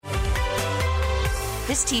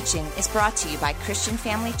This teaching is brought to you by Christian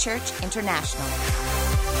Family Church International.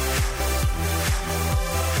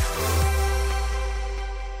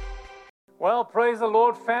 Well, praise the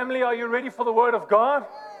Lord, family. Are you ready for the Word of God?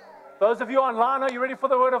 Those of you online, are you ready for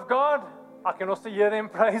the Word of God? I can also hear them.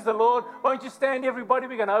 Praise the Lord. Won't you stand, everybody?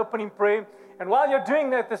 We're going to open in prayer. And while you're doing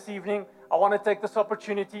that this evening, I want to take this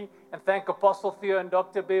opportunity and thank Apostle Theo and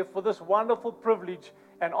Dr. Bev for this wonderful privilege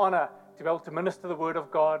and honor to be able to minister the Word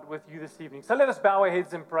of God with you this evening. So let us bow our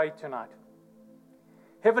heads and pray tonight.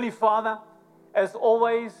 Heavenly Father, as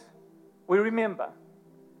always, we remember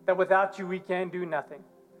that without you we can do nothing.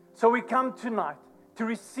 So we come tonight to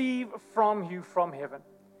receive from you from heaven.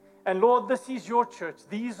 And Lord, this is your church.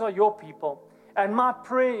 These are your people. And my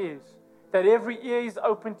prayer is that every ear is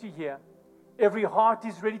open to hear, every heart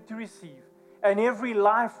is ready to receive, and every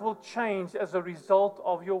life will change as a result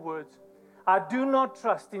of your words. I do not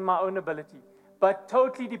trust in my own ability, but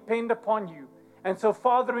totally depend upon you. And so,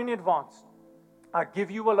 Father, in advance, I give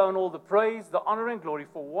you alone all the praise, the honor, and glory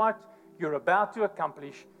for what you're about to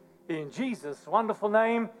accomplish. In Jesus' wonderful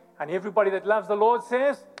name, and everybody that loves the Lord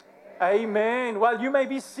says, Amen. Well, you may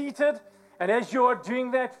be seated, and as you are doing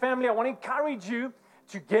that, family, I want to encourage you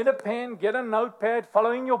to get a pen, get a notepad,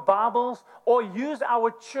 following your Bibles, or use our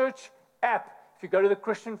church app. If you go to the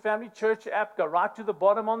Christian Family Church app, go right to the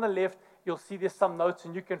bottom on the left, you'll see there's some notes,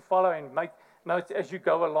 and you can follow and make notes as you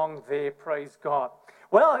go along there. Praise God.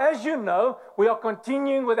 Well, as you know, we are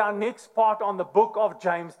continuing with our next part on the book of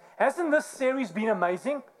James. Hasn't this series been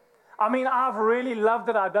amazing? I mean, I've really loved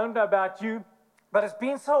it. I don't know about you, but it's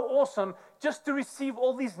been so awesome just to receive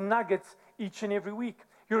all these nuggets each and every week.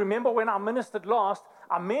 You remember when I ministered last,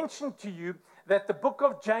 I mentioned to you that the book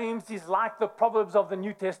of James is like the Proverbs of the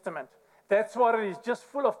New Testament. That's what it is, just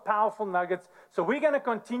full of powerful nuggets. So we're going to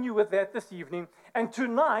continue with that this evening. And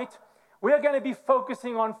tonight, we are going to be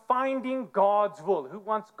focusing on finding God's will. Who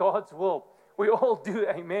wants God's will? We all do.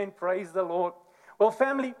 Amen. Praise the Lord. Well,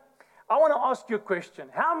 family, I want to ask you a question.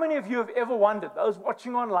 How many of you have ever wondered, those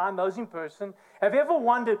watching online, those in person, have ever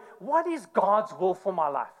wondered, what is God's will for my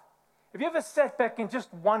life? Have you ever sat back and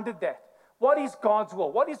just wondered that? What is God's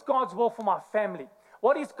will? What is God's will for my family?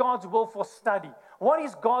 What is God's will for study? What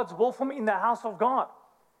is God's will for me in the house of God?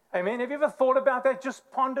 Amen. Have you ever thought about that?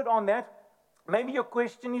 Just pondered on that? Maybe your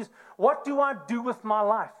question is, what do I do with my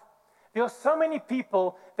life? There are so many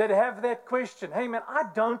people that have that question. Hey, man, I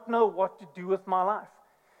don't know what to do with my life.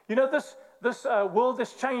 You know, this world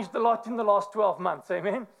has changed a lot in the last 12 months.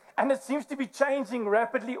 Amen. And it seems to be changing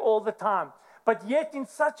rapidly all the time. But yet, in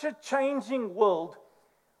such a changing world,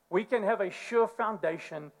 we can have a sure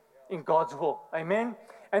foundation in God's will. Amen.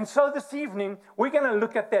 And so this evening, we're going to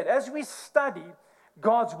look at that. As we study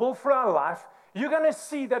God's will for our life, you're going to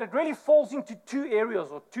see that it really falls into two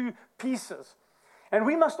areas or two pieces. And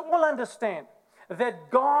we must all understand that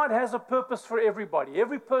God has a purpose for everybody.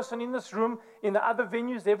 Every person in this room, in the other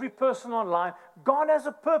venues, every person online, God has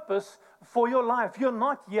a purpose for your life. You're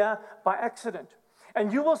not here by accident.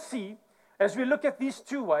 And you will see, as we look at these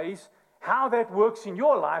two ways, how that works in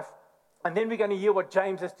your life. And then we're going to hear what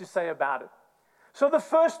James has to say about it. So the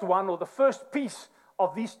first one, or the first piece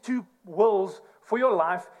of these two wills for your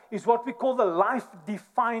life, is what we call the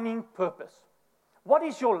life-defining purpose. What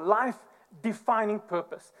is your life-defining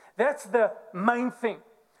purpose? That's the main thing.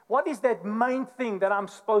 What is that main thing that I'm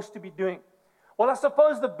supposed to be doing? Well, I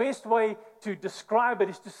suppose the best way to describe it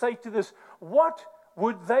is to say to this, what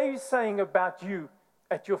would they be saying about you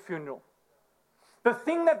at your funeral? The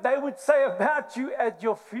thing that they would say about you at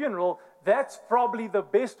your funeral, that's probably the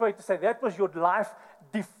best way to say that was your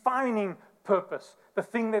life-defining purpose, the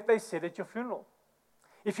thing that they said at your funeral.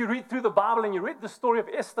 If you read through the Bible and you read the story of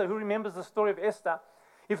Esther, who remembers the story of Esther?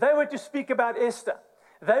 If they were to speak about Esther,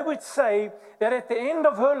 they would say that at the end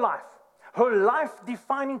of her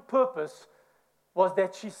life-defining purpose was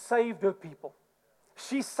that she saved her people.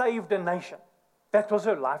 She saved a nation. That was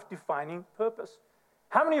her life-defining purpose.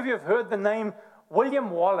 How many of you have heard the name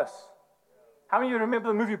William Wallace? How many of you remember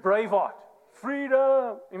the movie Braveheart?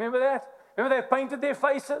 Freedom. Remember that? Remember they painted their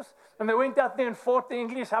faces and they went out there and fought the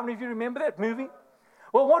English? How many of you remember that movie?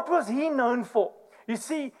 Well, what was he known for? You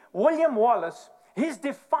see, William Wallace, his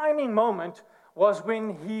defining moment was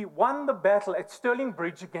when he won the battle at Stirling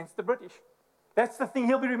Bridge against the British. That's the thing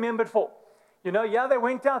he'll be remembered for. You know, yeah, they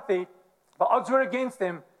went out there, the odds were against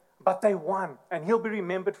them, but they won, and he'll be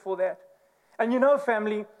remembered for that. And you know,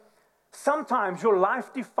 family, sometimes your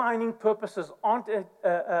life-defining purposes aren't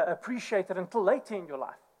appreciated until later in your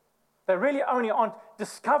life. They really only aren't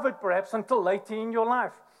discovered, perhaps, until later in your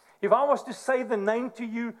life. If I was to say the name to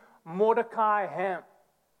you, Mordecai Ham,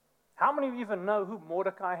 how many of you even know who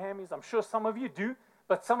Mordecai Ham is? I'm sure some of you do.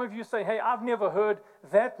 But some of you say, hey, I've never heard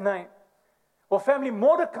that name. Well, family,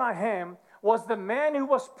 Mordecai Ham was the man who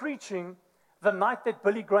was preaching the night that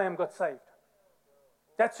Billy Graham got saved.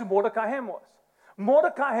 That's who Mordecai Ham was.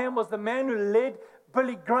 Mordecai Ham was the man who led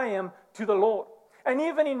Billy Graham to the Lord. And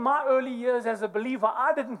even in my early years as a believer,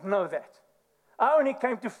 I didn't know that. I only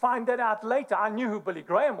came to find that out later. I knew who Billy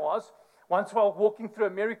Graham was. Once while walking through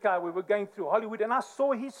America, we were going through Hollywood, and I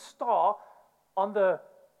saw his star on the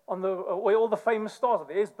where all the famous stars are.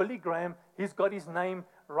 There's Billy Graham. He's got his name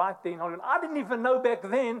right there in Hollywood. I didn't even know back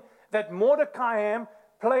then that Mordecai Ham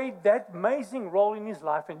played that amazing role in his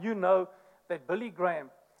life. And you know that Billy Graham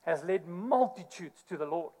has led multitudes to the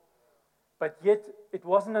Lord. But yet, it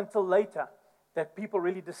wasn't until later that people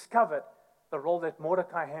really discovered the role that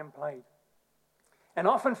Mordecai Ham played. And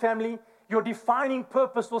often, family, your defining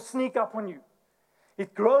purpose will sneak up on you.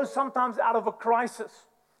 It grows sometimes out of a crisis.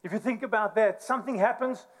 If you think about that, something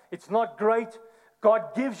happens, it's not great.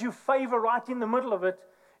 God gives you favor right in the middle of it.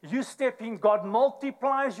 You step in, God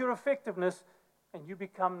multiplies your effectiveness, and you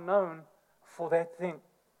become known for that thing.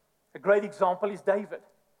 A great example is David,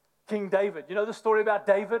 King David. You know the story about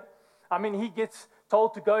David? I mean, he gets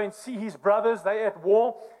told to go and see his brothers. They're at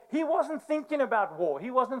war. He wasn't thinking about war. He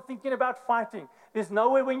wasn't thinking about fighting. There's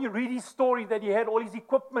nowhere when you read his story that he had all his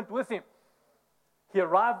equipment with him. He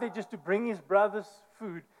arrived there just to bring his brothers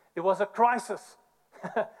food. There was a crisis.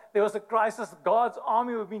 There was a crisis. God's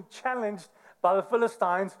army were being challenged by the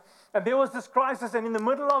Philistines. And there was this crisis. And in the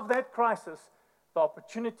middle of that crisis, the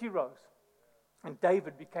opportunity rose. And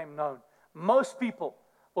David became known. Most people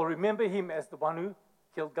will remember him as the one who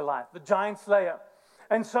killed Goliath, the giant slayer.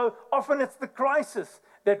 And so often it's the crisis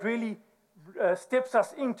that really steps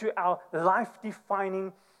us into our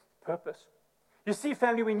life-defining purpose. You see,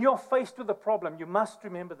 family, when you're faced with a problem, you must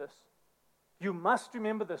remember this. You must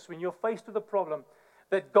remember this when you're faced with a problem,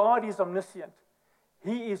 that God is omniscient.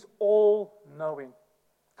 He is all-knowing.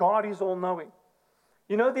 God is all-knowing.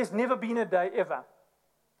 You know, there's never been a day ever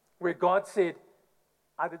where God said,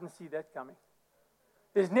 I didn't see that coming.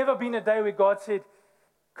 There's never been a day where God said,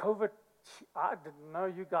 COVID, I didn't know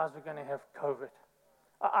you guys were going to have COVID.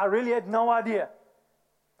 I really had no idea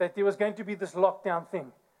that there was going to be this lockdown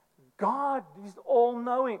thing. God is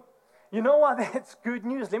all-knowing. You know why that's good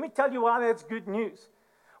news? Let me tell you why that's good news.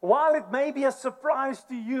 While it may be a surprise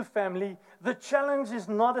to you, family, the challenge is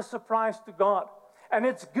not a surprise to God. And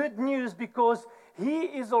it's good news because He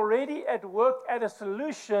is already at work at a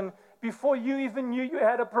solution before you even knew you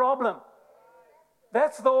had a problem.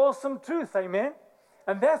 That's the awesome truth, amen?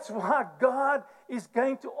 And that's why God is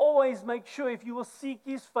going to always make sure if you will seek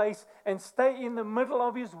His face and stay in the middle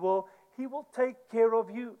of His will, He will take care of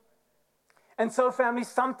you. And so, family,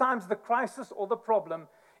 sometimes the crisis or the problem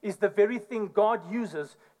is the very thing God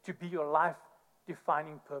uses to be your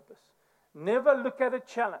life-defining purpose. Never look at a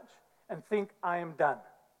challenge and think, I am done.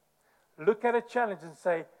 Look at a challenge and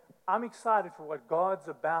say, I'm excited for what God's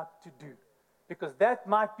about to do. Because that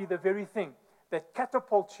might be the very thing that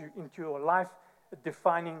catapults you into your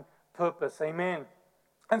life-defining purpose. Amen.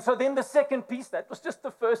 And so then the second piece, that was just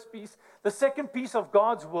the first piece. The second piece of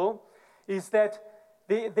God's will is that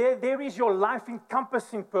there is your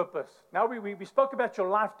life-encompassing purpose. Now, we spoke about your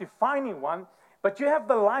life-defining one, but you have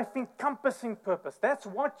the life-encompassing purpose. That's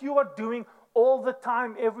what you are doing all the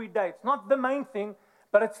time, every day. It's not the main thing,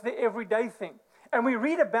 but it's the everyday thing. And we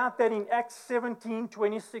read about that in Acts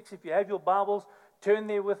 17:26. If you have your Bibles, turn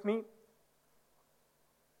there with me.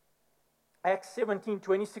 Acts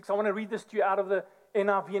 17:26. I want to read this to you out of the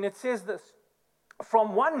NIV, and it says this.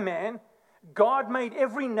 From one man, God made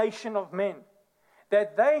every nation of men,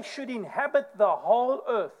 that they should inhabit the whole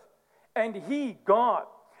earth. And He, God,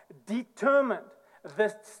 determined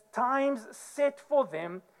the times set for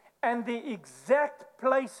them and the exact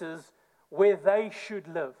places where they should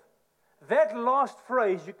live. That last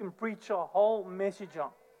phrase you can preach a whole message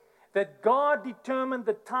on. That God determined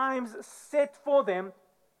the times set for them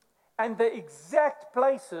and the exact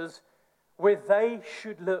places where they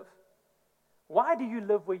should live. Why do you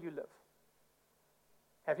live where you live?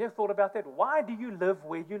 Have you ever thought about that? Why do you live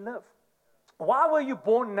where you live? Why were you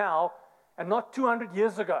born now and not 200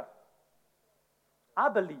 years ago? I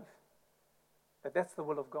believe that that's the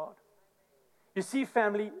will of God. You see,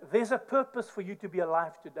 family, there's a purpose for you to be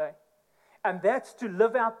alive today. And that's to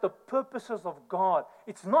live out the purposes of God.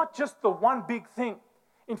 It's not just the one big thing.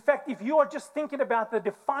 In fact, if you are just thinking about the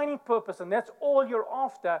defining purpose and that's all you're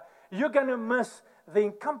after, you're going to miss the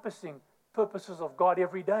encompassing purposes of God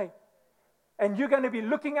every day. And you're going to be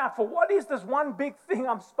looking out for what is this one big thing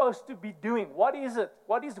I'm supposed to be doing? What is it?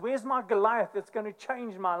 Where's my Goliath that's going to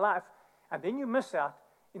change my life? And then you miss out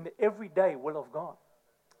in the everyday will of God.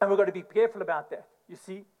 And we've got to be careful about that. You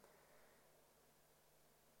see,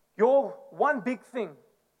 your one big thing,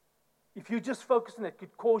 if you just focus on it,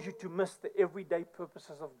 could cause you to miss the everyday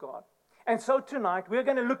purposes of God. And so tonight, we're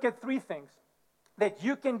going to look at 3 things that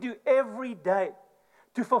you can do every day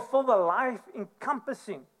to fulfill the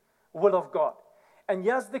life-encompassing will of God. And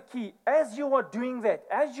here's the key. As you are doing that,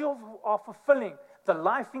 as you are fulfilling the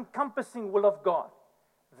life-encompassing will of God,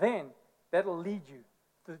 then that'll lead you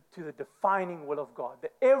to the defining will of God.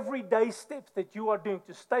 The everyday steps that you are doing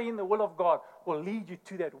to stay in the will of God will lead you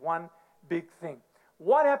to that one big thing.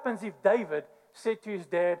 What happens if David said to his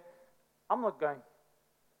dad, I'm not going.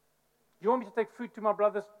 You want me to take food to my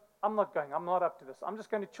brothers? I'm not going. I'm not up to this. I'm just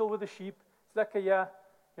going to chill with the sheep. It's like a year,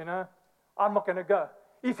 I'm not going to go.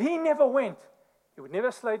 If he never went, he would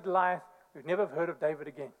never slay Goliath. We'd never have heard of David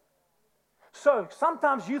again. So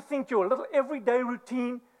sometimes you think your little everyday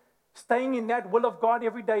routine, staying in that will of God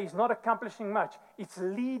every day is not accomplishing much. It's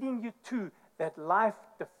leading you to that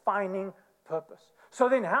life-defining purpose. So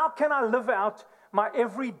then how can I live out my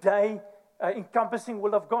everyday encompassing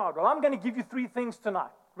will of God? Well, I'm going to give you 3 things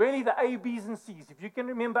tonight. Really the A, B's, and C's. If you can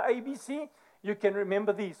remember A, B, C, you can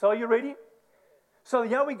remember these. So are you ready? So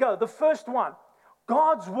here we go. The first one.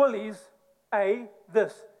 God's will is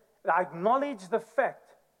this. I acknowledge the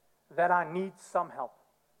fact that I need some help.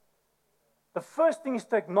 The first thing is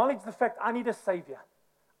to acknowledge the fact I need a Savior.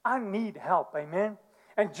 I need help. Amen.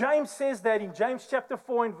 And James says that in James chapter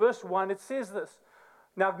 4 and verse 1. It says this.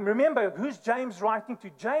 Now remember, who's James writing to?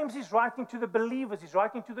 James is writing to the believers. He's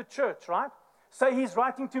writing to the church, right? Say he's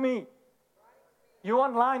writing to me. You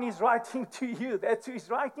online, he's writing to you. That's who he's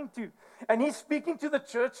writing to. And he's speaking to the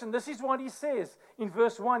church, and this is what he says. In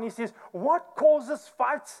verse 1, he says, what causes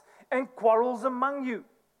fights and quarrels among you?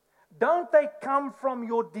 Don't they come from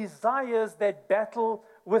your desires that battle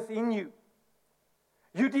within you?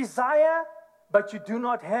 You desire, but you do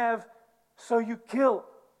not have, so you kill.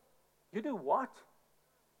 You do what?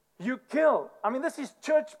 You kill. I mean, this is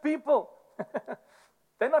church people.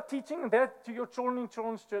 They're not teaching that to your children in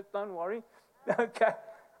children's church, don't worry. Okay.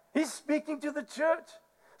 He's speaking to the church.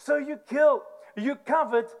 So you kill, you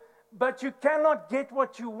covet, but you cannot get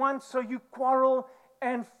what you want, so you quarrel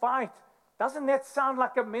and fight. Doesn't that sound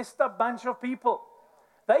like a messed up bunch of people?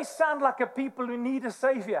 They sound like a people who need a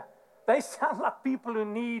Savior. They sound like people who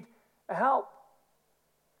need help.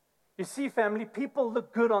 You see, family, people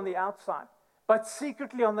look good on the outside, but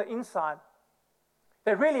secretly on the inside,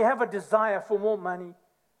 they really have a desire for more money,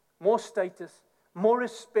 more status, more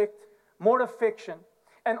respect, more affection.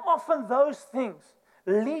 And often those things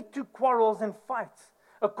lead to quarrels and fights.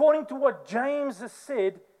 According to what James has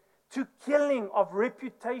said, to killing of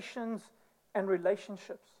reputations and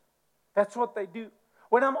relationships. That's what they do.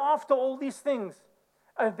 When I'm after all these things,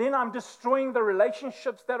 and then I'm destroying the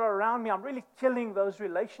relationships that are around me, I'm really killing those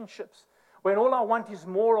relationships. When all I want is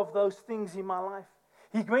more of those things in my life.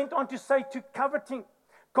 He went on to say to coveting,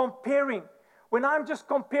 comparing. When I'm just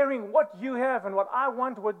comparing what you have and what I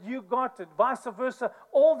want, what you got, and vice versa,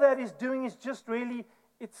 all that is doing is just really,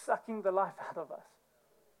 it's sucking the life out of us.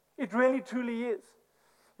 It really, truly is.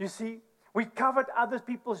 You see, we covet other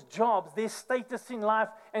people's jobs, their status in life,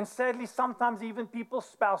 and sadly, sometimes even people's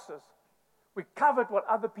spouses. We covet what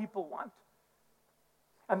other people want.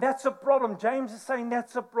 And that's a problem. James is saying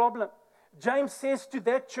that's a problem. James says to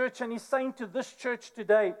that church, and he's saying to this church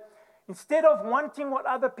today, instead of wanting what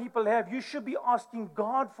other people have, you should be asking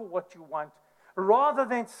God for what you want, rather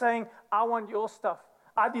than saying, I want your stuff.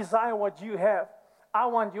 I desire what you have. I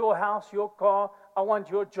want your house, your car. I want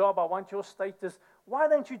your job. I want your status. Why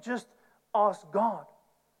don't you just ask God?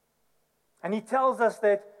 And he tells us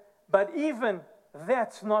that, but even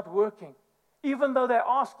that's not working. Even though they're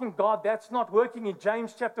asking God, that's not working. In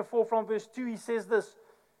James chapter 4 from verse 2, he says this,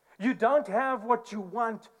 you don't have what you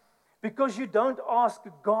want because you don't ask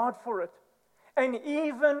God for it. And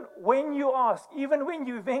even when you ask, even when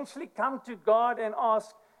you eventually come to God and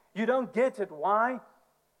ask, you don't get it. Why?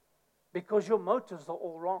 Because your motives are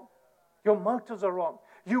all wrong. Your motives are wrong.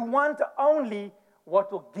 You want only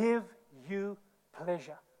what will give you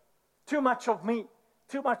pleasure. Too much of me,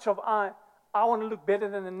 too much of I want to look better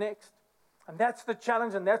than the next. And that's the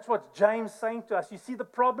challenge, and that's what James is saying to us. You see, the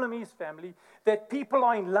problem is, family, that people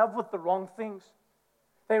are in love with the wrong things.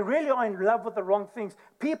 They really are in love with the wrong things.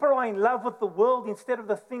 People are in love with the world instead of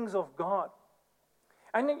the things of God.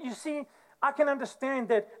 And then you see, I can understand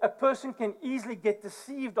that a person can easily get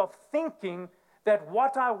deceived of thinking that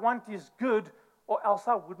what I want is good, or else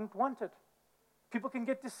I wouldn't want it. People can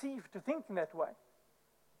get deceived to think in that way.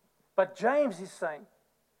 But James is saying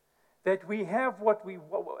that we have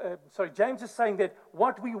James is saying that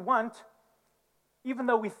what we want, even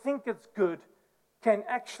though we think it's good, can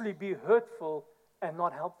actually be hurtful and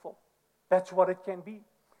not helpful. That's what it can be.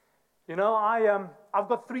 You know, I've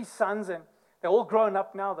got 3 sons, and they're all grown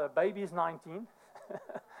up now. The baby's 19.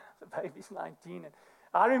 The baby's 19. And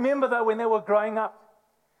I remember, though, when they were growing up,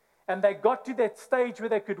 and they got to that stage where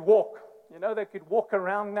they could walk. You know, they could walk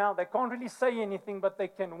around now. They can't really say anything, but they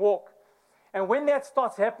can walk. And when that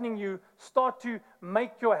starts happening, you start to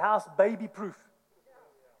make your house baby-proof.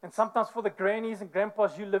 And sometimes for the grannies and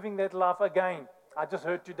grandpas, you're living that life again. I just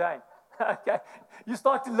heard today. Okay, you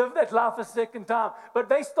start to live that life a second time. But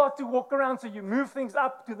they start to walk around, so you move things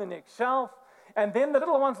up to the next shelf. And then the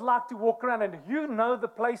little ones like to walk around, and you know the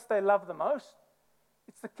place they love the most?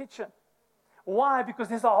 It's the kitchen. Why? Because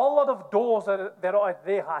there's a whole lot of doors that are at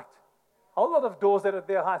their height. A whole lot of doors that are at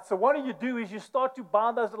their height. So what do is you start to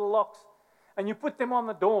buy those little locks, and you put them on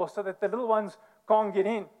the door so that the little ones can't get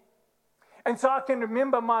in. And so I can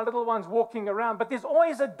remember my little ones walking around, but there's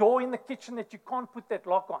always a door in the kitchen that you can't put that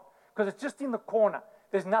lock on, because it's just in the corner.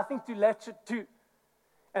 There's nothing to latch it to.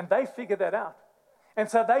 And they figure that out. And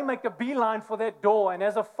so they make a beeline for that door. And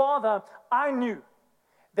as a father, I knew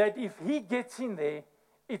that if he gets in there,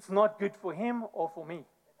 it's not good for him or for me.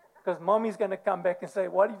 Because mommy's going to come back and say,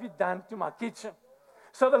 what have you done to my kitchen?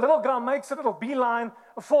 So the little girl makes a little beeline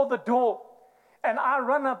for the door. And I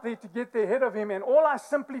run up there to get there ahead of him. And all I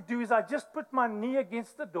simply do is I just put my knee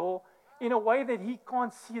against the door in a way that he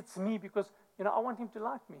can't see it's me, because, you know, I want him to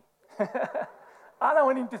like me. I don't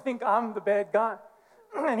want him to think I'm the bad guy.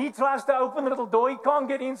 And he tries to open the little door. He can't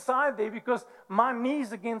get inside there because my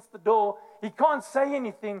knee's against the door. He can't say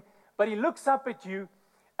anything, but he looks up at you,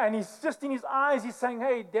 and he's just in his eyes, he's saying,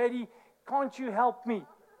 hey, Daddy, can't you help me?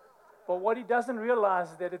 But what he doesn't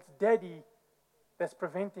realize is that it's Daddy that's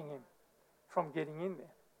preventing him from getting in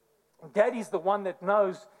there. And Daddy's the one that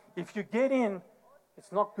knows if you get in,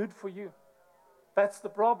 it's not good for you. That's the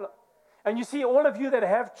problem. And you see, all of you that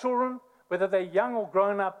have children, whether they're young or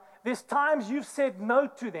grown up, there's times you've said no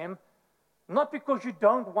to them, not because you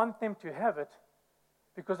don't want them to have it,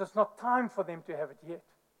 because it's not time for them to have it yet.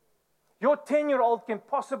 Your 10-year-old can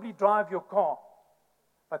possibly drive your car,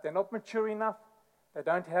 but they're not mature enough. They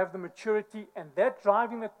don't have the maturity, and that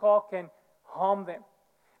driving the car can harm them.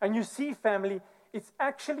 And you see, family, it's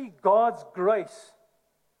actually God's grace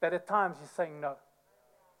that at times He's saying no.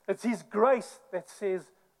 It's His grace that says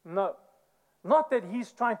no. Not that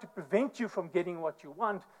He's trying to prevent you from getting what you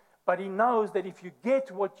want, but He knows that if you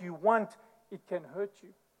get what you want, it can hurt you.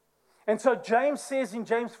 And so James says in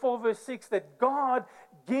James 4 verse 6 that God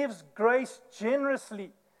gives grace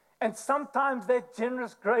generously. And sometimes that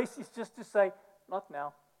generous grace is just to say, not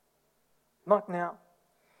now. Not now.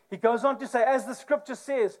 He goes on to say, as the scripture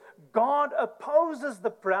says, God opposes the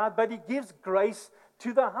proud, but He gives grace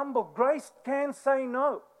to the humble. Grace can say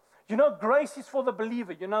no. You know, grace is for the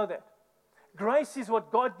believer. You know that. Grace is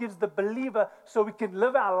what God gives the believer so we can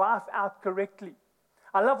live our life out correctly.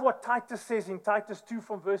 I love what Titus says in Titus 2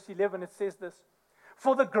 from verse 11. It says this: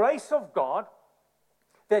 for the grace of God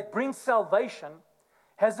that brings salvation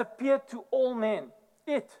has appeared to all men.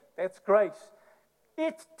 That's grace.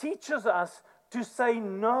 It teaches us to say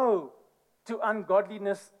no to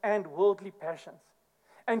ungodliness and worldly passions,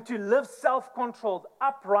 and to live self-controlled,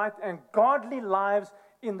 upright, and godly lives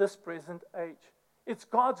in this present age. It's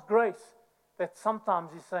God's grace that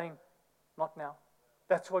sometimes He's saying, not now.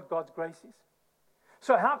 That's what God's grace is.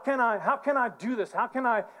 So how can I do this? How can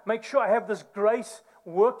I make sure I have this grace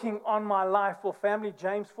working on my life? Well, family,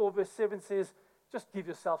 James 4 verse 7 says, just give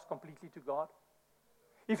yourselves completely to God.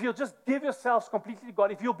 If you'll just give yourselves completely to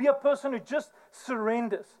God, if you'll be a person who just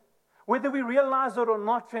surrenders, whether we realize it or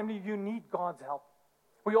not, family, you need God's help.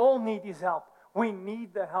 We all need His help. We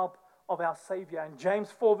need the help of our Savior. And James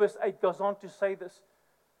 4 verse 8 goes on to say this: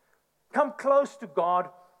 come close to God,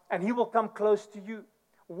 and He will come close to you.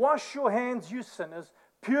 Wash your hands, you sinners.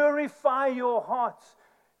 Purify your hearts.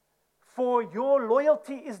 For your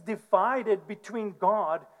loyalty is divided between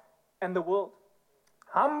God and the world.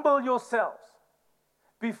 Humble yourselves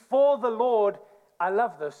before the Lord. I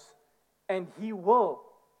love this. And He will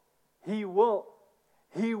lift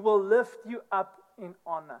you up in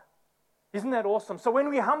honor. Isn't that awesome? So when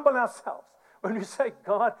we humble ourselves, when we say,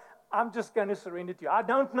 God, I'm just going to surrender to you. I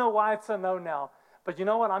don't know why it's a no now, but you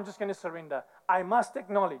know what? I'm just going to surrender. I must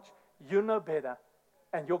acknowledge you know better,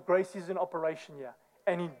 and your grace is in operation here.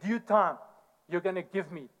 And in due time, you're going to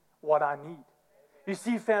give me what I need. You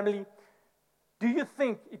see, family, do you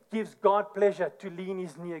think it gives God pleasure to lean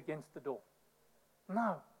His knee against the door?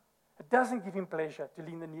 No. It doesn't give Him pleasure to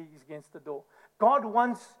lean the knees against the door. God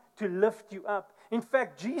wants to lift you up. In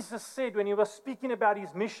fact, Jesus said when He was speaking about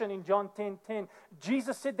His mission in John 10:10,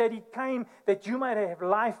 Jesus said that He came that you might have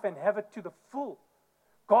life and have it to the full.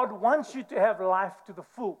 God wants you to have life to the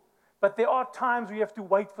full. But there are times we have to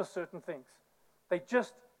wait for certain things. They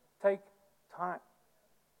just take time.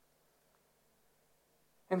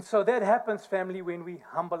 And so that happens, family, when we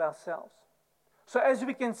humble ourselves. So as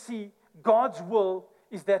we can see, God's will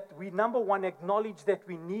is that we, number one, acknowledge that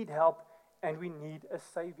we need help and we need a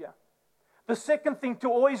Savior. The second thing, to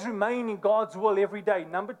always remain in God's will every day,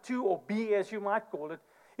 number two, or B as you might call it,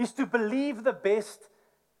 is to believe the best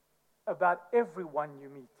about everyone you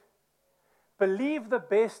meet. Believe the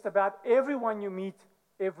best about everyone you meet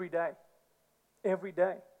every day. Every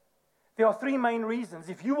day. There are three main reasons.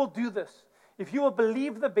 If you will do this, if you will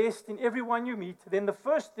believe the best in everyone you meet, then the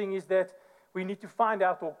first thing is that we need to find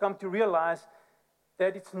out or come to realize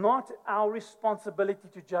that it's not our responsibility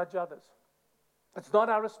to judge others. It's not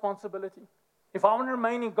our responsibility. If I want to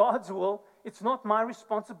remain in God's will, it's not my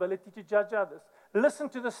responsibility to judge others. Listen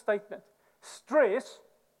to the statement. Stress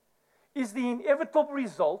is the inevitable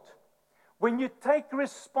result when you take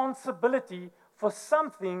responsibility for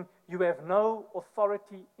something you have no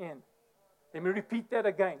authority in. Let me repeat that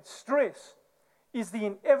again. Stress is the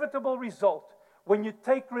inevitable result when you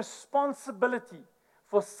take responsibility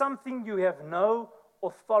for something you have no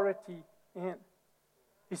authority in.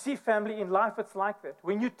 You see, family, in life it's like that.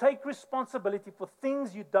 When you take responsibility for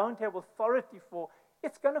things you don't have authority for,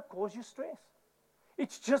 it's going to cause you stress.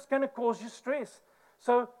 It's just going to cause you stress.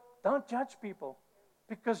 So don't judge people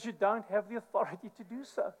because you don't have the authority to do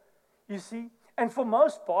so. You see? And for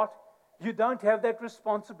most part, you don't have that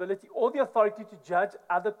responsibility or the authority to judge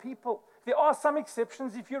other people. There are some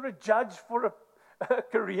exceptions. If you're a judge for a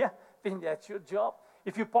career, then that's your job.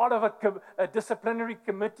 If you're part of a disciplinary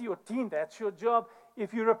committee or team, that's your job.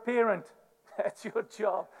 If you're a parent, that's your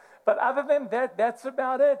job. But other than that, that's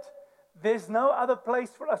about it. There's no other place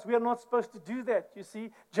for us. We are not supposed to do that, you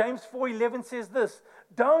see. James 4:11 says this,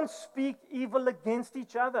 don't speak evil against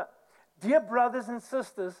each other. Dear brothers and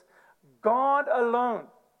sisters, God alone,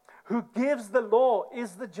 who gives the law,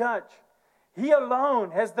 is the judge. He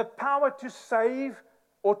alone has the power to save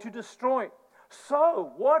or to destroy.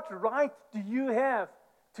 So, what right do you have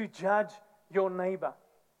to judge your neighbor?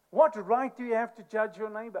 What right do you have to judge your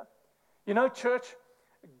neighbor? You know, church,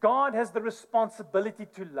 God has the responsibility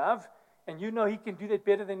to love, and you know He can do that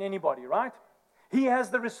better than anybody, right? He has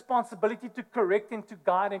the responsibility to correct and to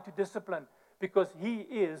guide and to discipline because He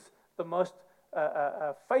is the most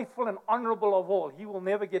faithful and honorable of all. He will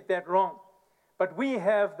never get that wrong. But we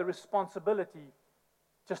have the responsibility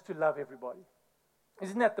just to love everybody.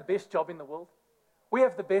 Isn't that the best job in the world? We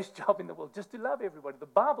have the best job in the world, just to love everybody. The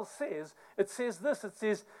Bible says, it says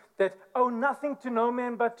that owe nothing to no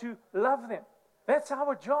man but to love them. That's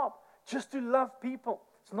our job, just to love people.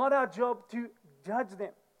 It's not our job to judge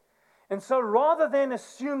them. And so rather than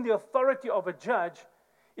assume the authority of a judge,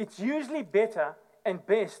 it's usually better and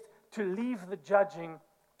best to leave the judging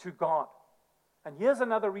to God. And here's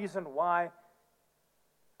another reason why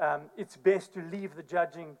it's best to leave the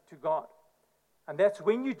judging to God. And that's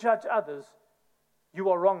when you judge others, you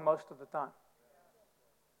are wrong most of the time.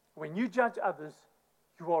 When you judge others,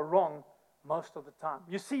 you are wrong most of the time.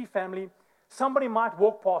 You see, family, somebody might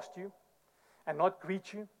walk past you and not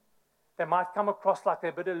greet you. They might come across like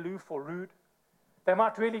they're a bit aloof or rude. They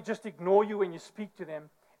might really just ignore you when you speak to them.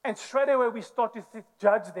 And straight away we start to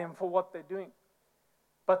judge them for what they're doing.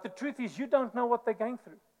 But the truth is, you don't know what they're going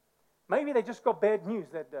through. Maybe they just got bad news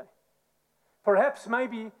that day. Perhaps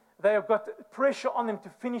maybe they have got pressure on them to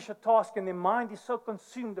finish a task and their mind is so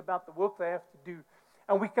consumed about the work they have to do.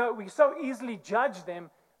 And we so easily judge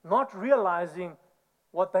them, not realizing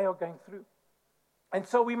what they are going through. And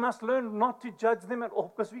so we must learn not to judge them at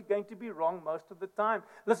all because we're going to be wrong most of the time.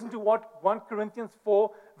 Listen to what 1 Corinthians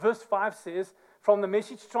 4 verse 5 says. From the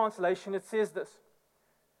Message translation, it says this.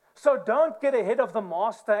 So don't get ahead of the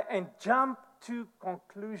master and jump to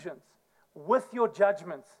conclusions with your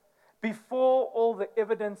judgments before all the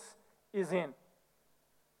evidence is in.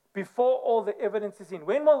 Before all the evidence is in.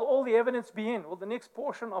 When will all the evidence be in? Well, the next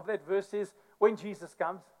portion of that verse is when Jesus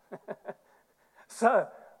comes. So,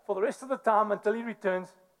 for the rest of the time until He returns,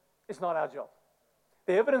 it's not our job.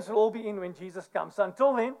 The evidence will all be in when Jesus comes. So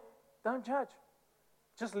until then, don't judge.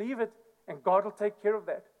 Just leave it, and God will take care of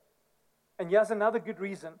that. And here's another good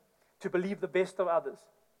reason to believe the best of others,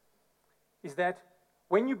 is that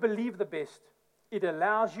when you believe the best, it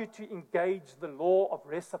allows you to engage the law of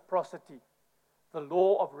reciprocity. The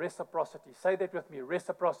law of reciprocity. Say that with me,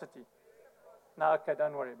 reciprocity. No, okay,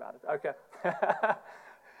 don't worry about it. Okay.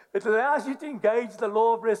 It allows you to engage the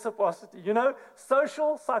law of reciprocity. You know,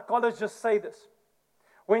 social psychologists say this.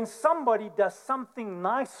 When somebody does something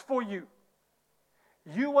nice for you,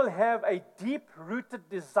 you will have a deep-rooted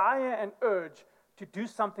desire and urge to do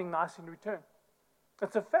something nice in return.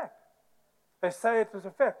 It's a fact. They say it was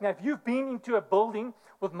a fact. Now, if you've been into a building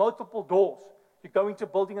with multiple doors, you go into a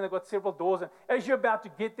building and they've got several doors, and as you're about to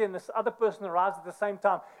get there and this other person arrives at the same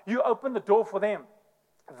time, you open the door for them.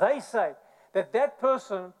 They say that that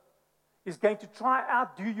person is going to try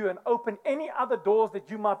outdo you and open any other doors that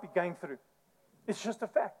you might be going through. It's just a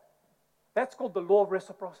fact. That's called the law of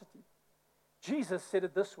reciprocity. Jesus said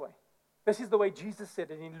it this way. This is the way Jesus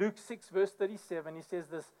said it. In Luke 6, verse 37, he says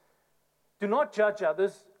this: do not judge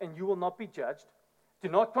others, and you will not be judged. Do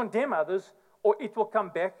not condemn others, or it will come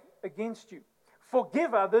back against you.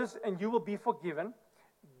 Forgive others, and you will be forgiven.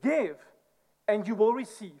 Give, and you will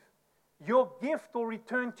receive. Your gift will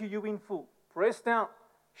return to you in full. Pressed down,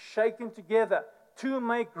 shaken together, to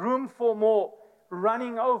make room for more,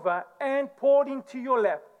 running over, and poured into your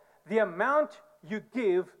lap. The amount you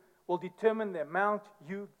give will determine the amount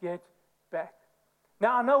you get back.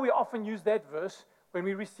 Now, I know we often use that verse when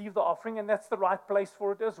we receive the offering, and that's the right place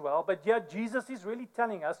for it as well. But yeah, Jesus is really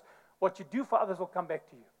telling us what you do for others will come back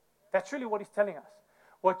to you. That's really what he's telling us.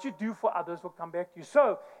 What you do for others will come back to you.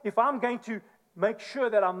 So, if I'm going to make sure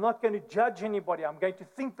that I'm not going to judge anybody, I'm going to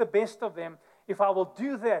think the best of them, if I will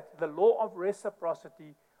do that, the law of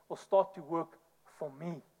reciprocity will start to work for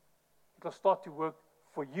me. It will start to work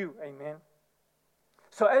for you. Amen.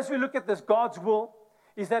 So as we look at this, God's will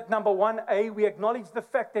is that number one, A, we acknowledge the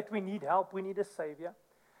fact that we need help, we need a Savior.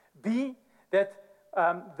 B, that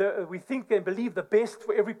we think and believe the best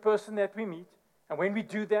for every person that we meet. And when we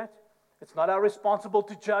do that, it's not our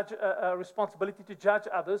responsibility to judge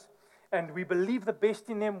others. And we believe the best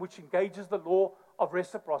in them, which engages the law of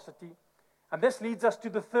reciprocity. And this leads us to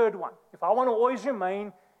the third one. If I want to always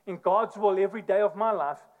remain in God's will every day of my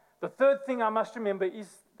life, the third thing I must remember is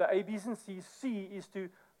the A, B's, and C's. C is to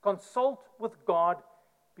consult with God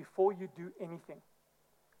before you do anything.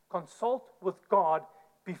 Consult with God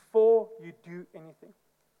before you do anything.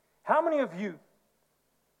 How many of you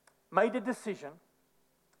made a decision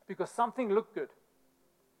because something looked good?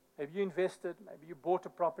 Maybe you invested, maybe you bought a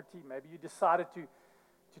property, maybe you decided to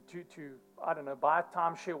I don't know, buy a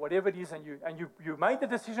timeshare, whatever it is, and you made the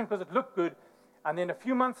decision because it looked good, and then a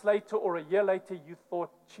few months later or a year later you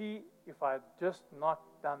thought, gee, if I had just not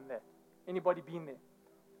done that. Anybody been there?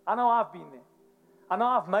 I know I've been there. I know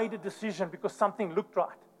I've made a decision because something looked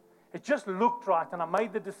right. It just looked right, and I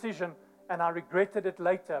made the decision, and I regretted it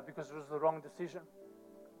later because it was the wrong decision.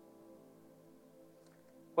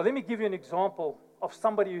 Well, let me give you an example of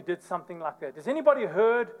somebody who did something like that. Has anybody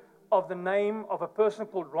heard of the name of a person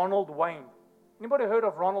called Ronald Wayne? Anybody heard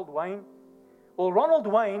of Ronald Wayne? Well, Ronald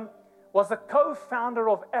Wayne was the co-founder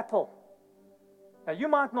of Apple. Now, you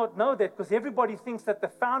might not know that because everybody thinks that the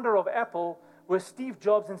founder of Apple were Steve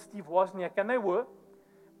Jobs and Steve Wozniak, and they were.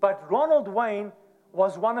 But Ronald Wayne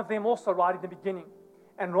was one of them also right in the beginning.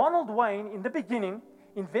 And Ronald Wayne, in the beginning,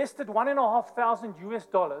 invested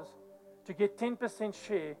 $1,500 to get 10%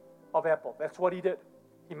 share of Apple. That's what he did.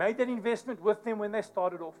 He made that investment with them when they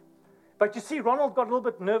started off. But you see, Ronald got a little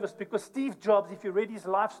bit nervous because Steve Jobs, if you read his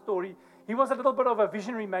life story, he was a little bit of a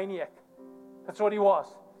visionary maniac. That's what he was.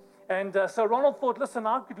 And so Ronald thought, listen,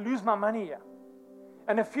 I could lose my money here.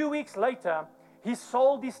 And a few weeks later, he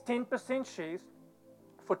sold his 10% shares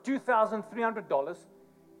for $2,300,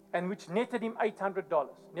 and which netted him $800.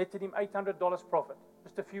 Netted him $800 profit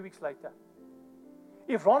just a few weeks later.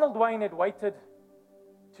 If Ronald Wayne had waited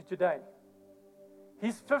to today,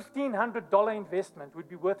 his $1,500 investment would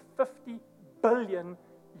be worth $50 billion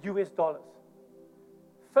US dollars.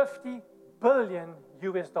 $50 billion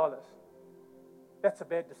US dollars. That's a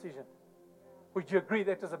bad decision. Would you agree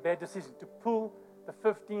that was a bad decision to pull the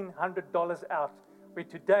 $1,500 out, where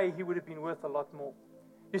today he would have been worth a lot more?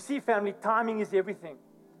 You see, family, timing is everything.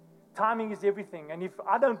 Timing is everything. And if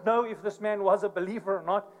I don't know if this man was a believer or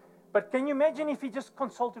not, but can you imagine if he just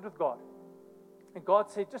consulted with God? And God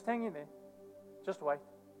said, just hang in there. Just wait.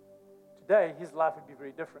 Today, his life would be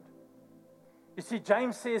very different. You see,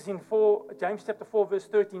 James says in James chapter 4, verse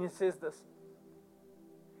 13, it says this.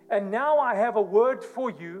 And now I have a word for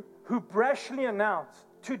you who brashly announce,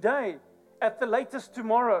 today, at the latest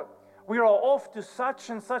tomorrow, we are off to such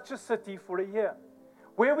and such a city for a year,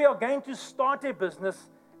 where we are going to start a business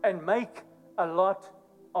and make a lot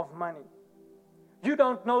of money. You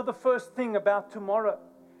don't know the first thing about tomorrow.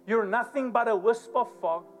 You're nothing but a wisp of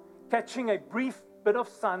fog, catching a brief bit of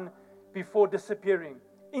sun before disappearing.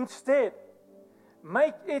 Instead,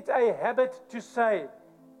 make it a habit to say,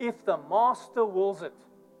 if the Master wills it,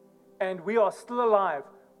 and we are still alive,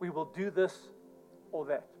 we will do this or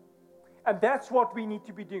that. And that's what we need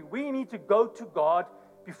to be doing. We need to go to God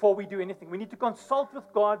before we do anything. We need to consult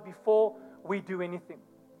with God before we do anything.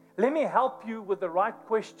 Let me help you with the right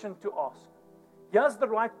question to ask. Here's the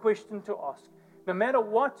right question to ask. No matter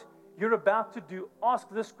what you're about to do, ask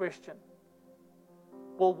this question.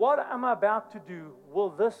 Well, what am I about to do? Will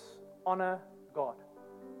this honor God?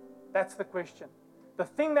 That's the question. The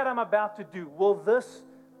thing that I'm about to do, will this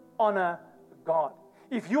honor God?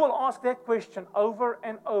 If you will ask that question over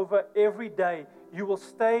and over every day, you will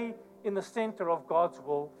stay in the center of God's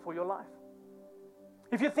will for your life.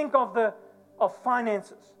 If you think of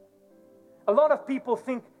finances, a lot of people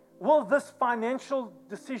think, will this financial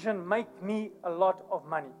decision make me a lot of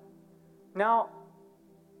money? Now,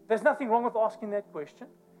 there's nothing wrong with asking that question.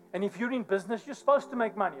 And if you're in business, you're supposed to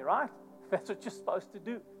make money, right? That's what you're supposed to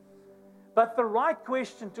do. But the right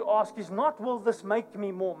question to ask is not, will this make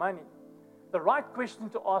me more money? The right question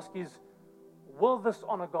to ask is, will this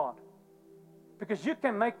honor God? Because you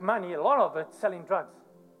can make money, a lot of it, selling drugs.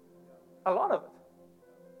 A lot of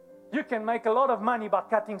it. You can make a lot of money by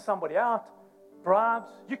cutting somebody out, bribes.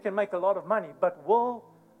 You can make a lot of money, but will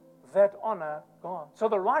that honor God? So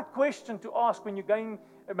the right question to ask when you're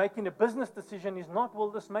making a business decision is not, will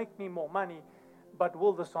this make me more money, but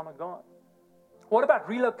will this honor God? What about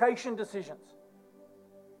relocation decisions?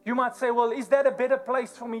 You might say, well, is that a better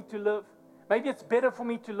place for me to live? Maybe it's better for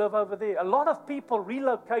me to live over there. A lot of people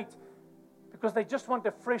relocate because they just want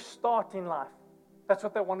a fresh start in life. That's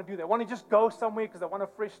what they want to do. They want to just go somewhere because they want a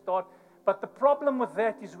fresh start. But the problem with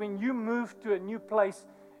that is when you move to a new place,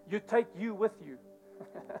 you take you with you.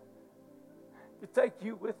 You take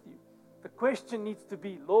you with you. The question needs to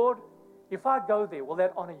be, Lord, if I go there, will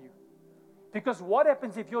that honor you? Because what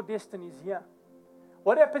happens if your destiny is here?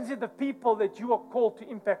 What happens if the people that you are called to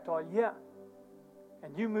impact are here?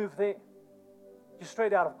 And you move there? You're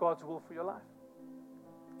straight out of God's will for your life.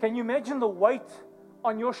 Can you imagine the weight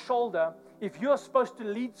on your shoulder if you're supposed to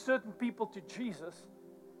lead certain people to Jesus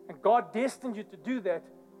and God destined you to do that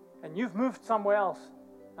and you've moved somewhere else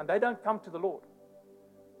and they don't come to the Lord?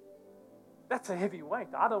 That's a heavy weight.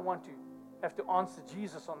 I don't want to have to answer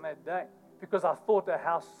Jesus on that day because I thought a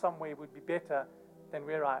house somewhere would be better than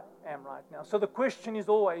where I am right now. So the question is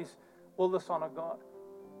always, will this honor God?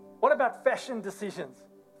 What about fashion decisions?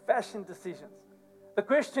 Fashion decisions. The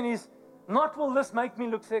question is not, will this make me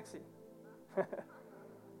look sexy?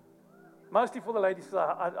 Mostly for the ladies.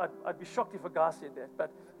 I'd be shocked if a guy said that,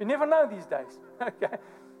 but you never know these days. Okay.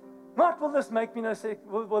 Not, will this make me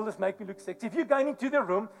will this make me look sexy? If you're going into the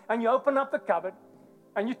room and you open up the cupboard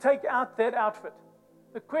and you take out that outfit,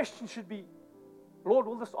 the question should be, Lord,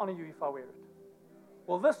 will this honor you if I wear it?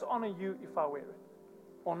 Will this honor you if I wear it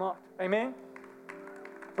or not? Amen?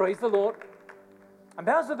 Praise the Lord. And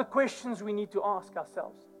those are the questions we need to ask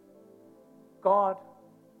ourselves. God,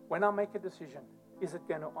 when I make a decision, is it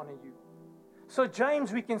going to honor you? So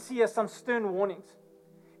James, we can see, has some stern warnings.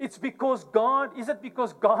 It's because God, is it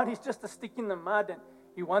because God is just a stick in the mud and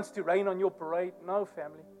He wants to rain on your parade? No,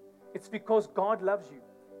 family. It's because God loves you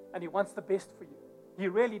and He wants the best for you. He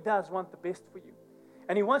really does want the best for you.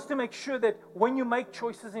 And He wants to make sure that when you make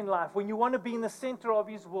choices in life, when you want to be in the center of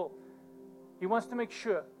His will, He wants to make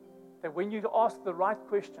sure that when you ask the right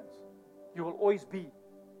questions, you will always be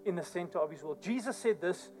in the center of His will. Jesus said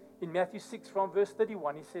this in Matthew 6 from verse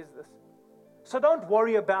 31. He says this. So don't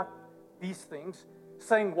worry about these things,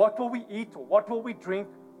 saying, what will we eat, or what will we drink,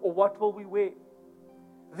 or what will we wear?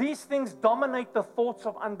 These things dominate the thoughts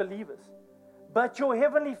of unbelievers. But your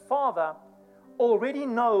heavenly Father already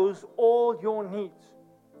knows all your needs.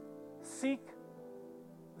 Seek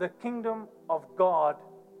the kingdom of God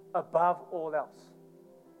above all else.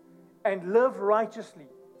 And live righteously.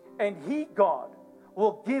 And He, God,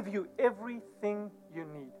 will give you everything you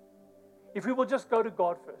need. If we will just go to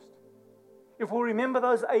God first. If we'll remember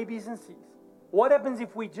those A, B's, and C's. What happens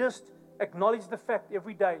if we just acknowledge the fact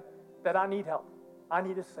every day that I need help? I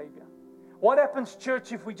need a Savior. What happens,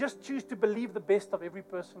 church, if we just choose to believe the best of every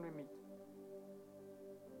person we meet?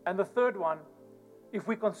 And the third one, if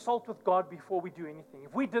we consult with God before we do anything.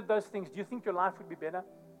 If we did those things, do you think your life would be better?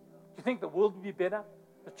 Do you think the world would be better?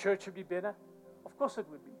 The church would be better? Of course it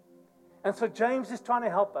would be. And so James is trying to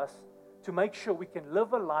help us to make sure we can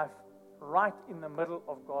live a life right in the middle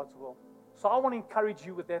of God's will. So I want to encourage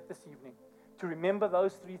you with that this evening, to remember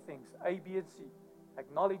those three things, A, B, and C.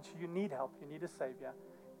 Acknowledge you need help, you need a Savior.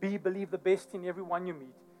 B, believe the best in everyone you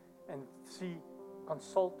meet. And C,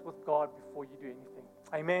 consult with God before you do anything.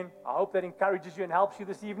 Amen. I hope that encourages you and helps you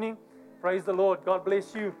this evening. Praise the Lord. God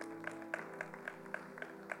bless you.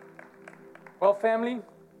 Well, family,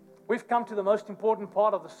 we've come to the most important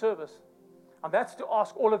part of the service. And that's to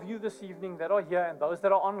ask all of you this evening that are here and those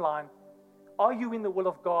that are online, are you in the will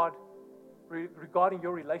of God regarding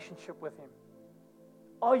your relationship with Him?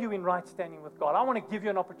 Are you in right standing with God? I want to give you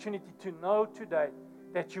an opportunity to know today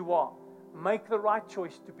that you are. Make the right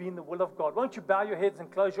choice to be in the will of God. Won't you bow your heads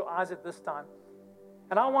and close your eyes at this time?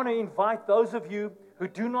 And I want to invite those of you who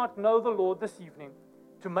do not know the Lord this evening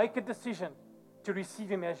to make a decision to receive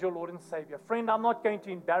Him as your Lord and Savior. Friend, I'm not going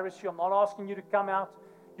to embarrass you. I'm not asking you to come out.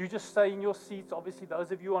 You just stay in your seats. Obviously,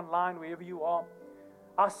 those of you online, wherever you are.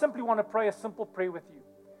 I simply want to pray a simple prayer with you.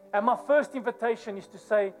 And my first invitation is to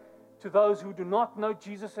say to those who do not know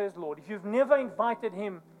Jesus as Lord, if you've never invited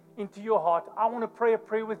Him into your heart, I want to pray a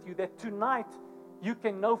prayer with you that tonight you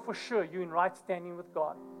can know for sure you're in right standing with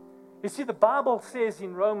God. You see, the Bible says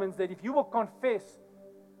in Romans that if you will confess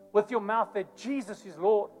with your mouth that Jesus is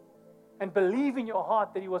Lord and believe in your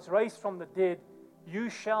heart that He was raised from the dead, you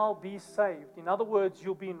shall be saved. In other words,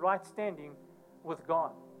 you'll be in right standing with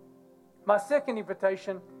God. My second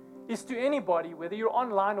invitation is to anybody, whether you're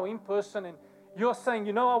online or in person, and you're saying,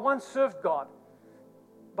 you know, I once served God,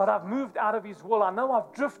 but I've moved out of His will. I know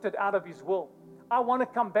I've drifted out of His will. I want to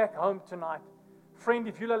come back home tonight. Friend,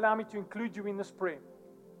 if you'll allow me to include you in this prayer,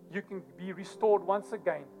 you can be restored once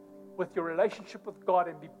again with your relationship with God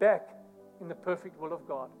and be back in the perfect will of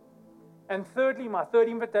God. And thirdly, my third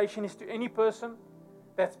invitation is to any person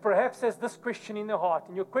that perhaps has this question in their heart.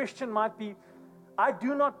 And your question might be, I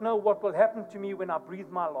do not know what will happen to me when I breathe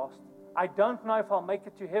my last. I don't know if I'll make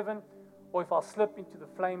it to heaven or if I'll slip into the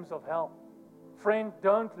flames of hell. Friend,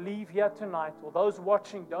 don't leave here tonight, or those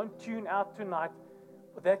watching, don't tune out tonight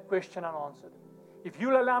with that question unanswered. If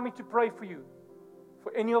you'll allow me to pray for you,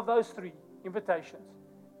 for any of those three invitations,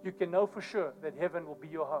 you can know for sure that heaven will be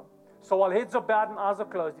your home. So while heads are bowed and eyes are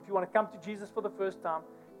closed, if you want to come to Jesus for the first time,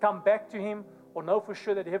 come back to Him, or know for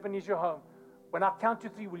sure that heaven is your home, when I count to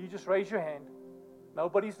 3, will you just raise your hand?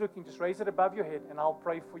 Nobody's looking. Just raise it above your head, and I'll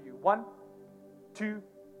pray for you. 1, 2,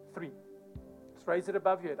 3. Just raise it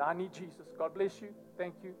above your head. I need Jesus. God bless you.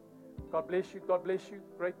 Thank you. God bless you. God bless you.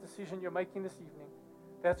 Great decision you're making this evening.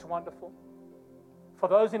 That's wonderful. For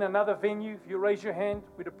those in another venue, if you raise your hand,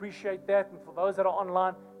 we'd appreciate that. And for those that are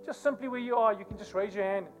online, just simply where you are, you can just raise your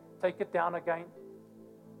hand and take it down again.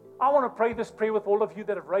 I want to pray this prayer with all of you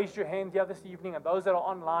that have raised your hand here this evening and those that are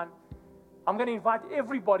online. I'm going to invite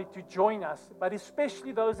everybody to join us, but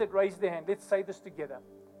especially those that raise their hand. Let's say this together.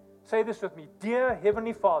 Say this with me. Dear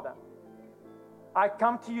Heavenly Father, I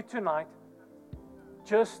come to you tonight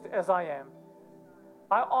just as I am.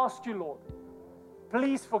 I ask you, Lord,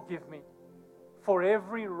 please forgive me for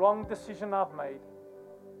every wrong decision I've made,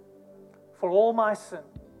 for all my sin.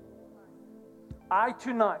 I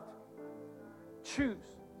tonight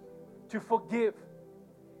choose to forgive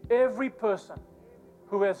every person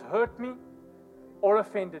who has hurt me or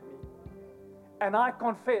offended me. And I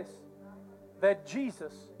confess that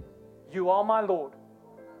Jesus, you are my Lord,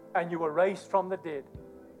 and you were raised from the dead.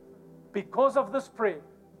 Because of this prayer,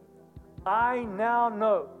 I now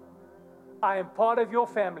know I am part of your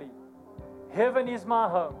family. Heaven is my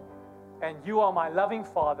home, and you are my loving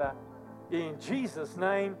Father. In Jesus'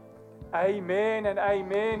 name, amen and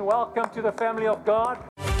amen. Welcome to the family of God.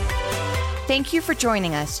 Thank you for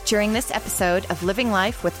joining us during this episode of Living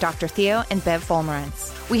Life with Dr. Theo and Bev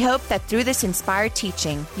Wolmarans. We hope that through this inspired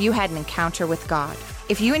teaching, you had an encounter with God.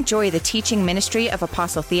 If you enjoy the teaching ministry of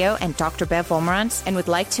Apostle Theo and Dr. Bev Wolmarans and would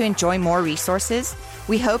like to enjoy more resources,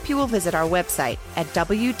 we hope you will visit our website at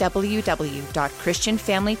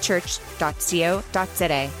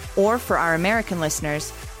www.christianfamilychurch.co.za, or for our American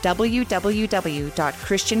listeners,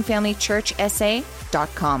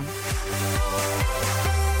 www.christianfamilychurchsa.com.